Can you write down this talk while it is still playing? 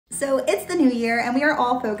So it's the new year and we are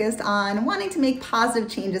all focused on wanting to make positive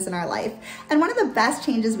changes in our life. And one of the best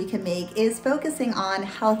changes we can make is focusing on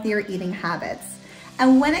healthier eating habits.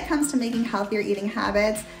 And when it comes to making healthier eating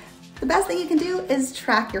habits, the best thing you can do is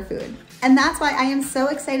track your food. And that's why I am so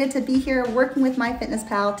excited to be here working with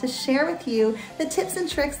MyFitnessPal to share with you the tips and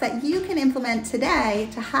tricks that you can implement today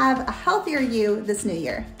to have a healthier you this new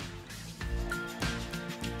year.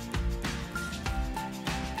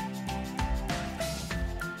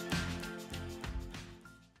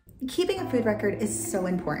 Keeping a food record is so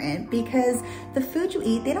important because the food you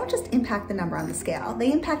eat, they don't just impact the number on the scale.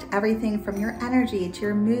 They impact everything from your energy to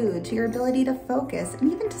your mood to your ability to focus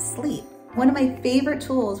and even to sleep. One of my favorite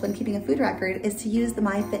tools when keeping a food record is to use the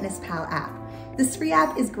MyFitnessPal app. This free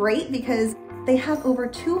app is great because they have over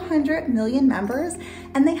 200 million members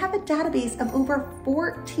and they have a database of over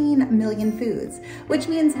 14 million foods, which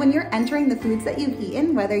means when you're entering the foods that you've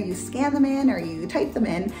eaten, whether you scan them in or you type them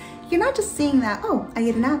in, you're not just seeing that, oh, I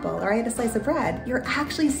ate an apple or I ate a slice of bread. You're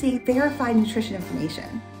actually seeing verified nutrition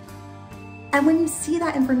information. And when you see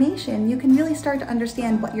that information, you can really start to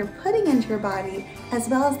understand what you're putting into your body as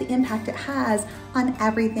well as the impact it has on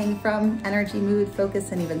everything from energy, mood,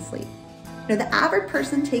 focus, and even sleep. You know, the average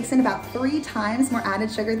person takes in about 3 times more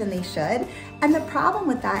added sugar than they should. And the problem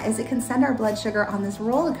with that is it can send our blood sugar on this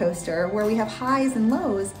roller coaster where we have highs and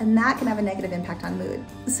lows, and that can have a negative impact on mood.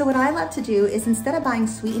 So what I love to do is instead of buying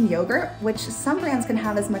sweetened yogurt, which some brands can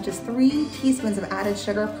have as much as 3 teaspoons of added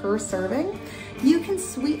sugar per serving, you can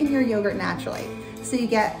sweeten your yogurt naturally. So you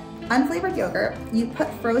get unflavored yogurt, you put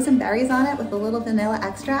frozen berries on it with a little vanilla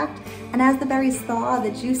extract, and as the berries thaw,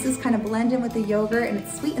 the juices kind of blend in with the yogurt and it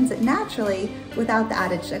sweetens it naturally without the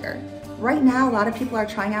added sugar. Right now, a lot of people are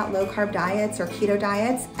trying out low-carb diets or keto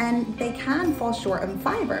diets, and they can fall short of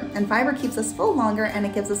fiber. And fiber keeps us full longer and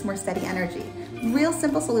it gives us more steady energy. Real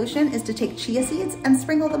simple solution is to take chia seeds and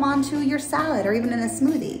sprinkle them onto your salad or even in a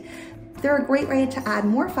smoothie. They're a great way to add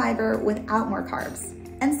more fiber without more carbs.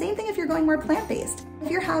 And same thing if you're going more plant-based.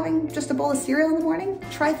 If you're having just a bowl of cereal in the morning,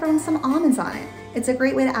 try throwing some almonds on it. It's a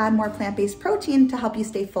great way to add more plant-based protein to help you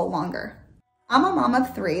stay full longer. I'm a mom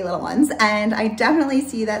of 3 little ones, and I definitely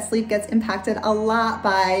see that sleep gets impacted a lot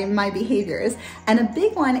by my behaviors. And a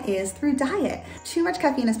big one is through diet. Too much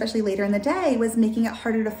caffeine, especially later in the day, was making it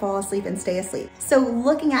harder to fall asleep and stay asleep. So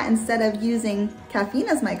looking at, instead of using caffeine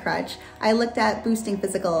as my crutch, I looked at boosting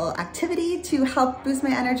physical activity to help boost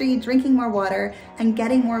my energy, drinking more water, and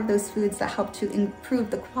getting more of those foods that help to improve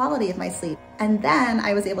the quality of my sleep. And then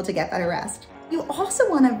I was able to get better rest. You also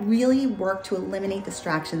want to really work to eliminate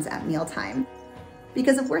distractions at mealtime.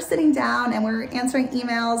 Because if we're sitting down and we're answering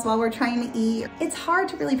emails while we're trying to eat, it's hard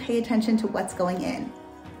to really pay attention to what's going in.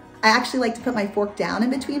 I actually like to put my fork down in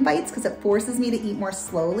between bites because it forces me to eat more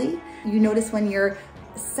slowly. You notice when you're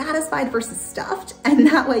satisfied versus stuffed, and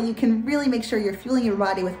that way you can really make sure you're fueling your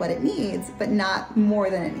body with what it needs, but not more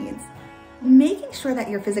than it needs. Making sure that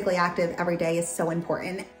you're physically active every day is so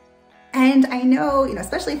important. And I know,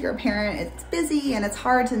 especially if you're a parent, it's busy and it's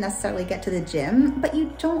hard to necessarily get to the gym, but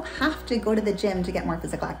you don't have to go to the gym to get more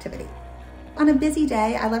physical activity. On a busy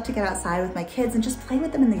day, I love to get outside with my kids and just play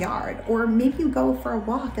with them in the yard, or maybe you go for a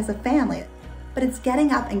walk as a family. But it's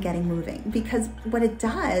getting up and getting moving, because what it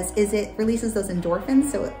does is it releases those endorphins,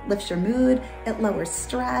 so it lifts your mood, it lowers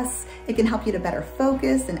stress, it can help you to better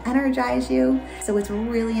focus and energize you. So it's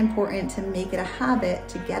really important to make it a habit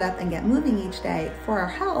to get up and get moving each day for our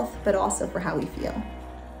health, but also for how we feel.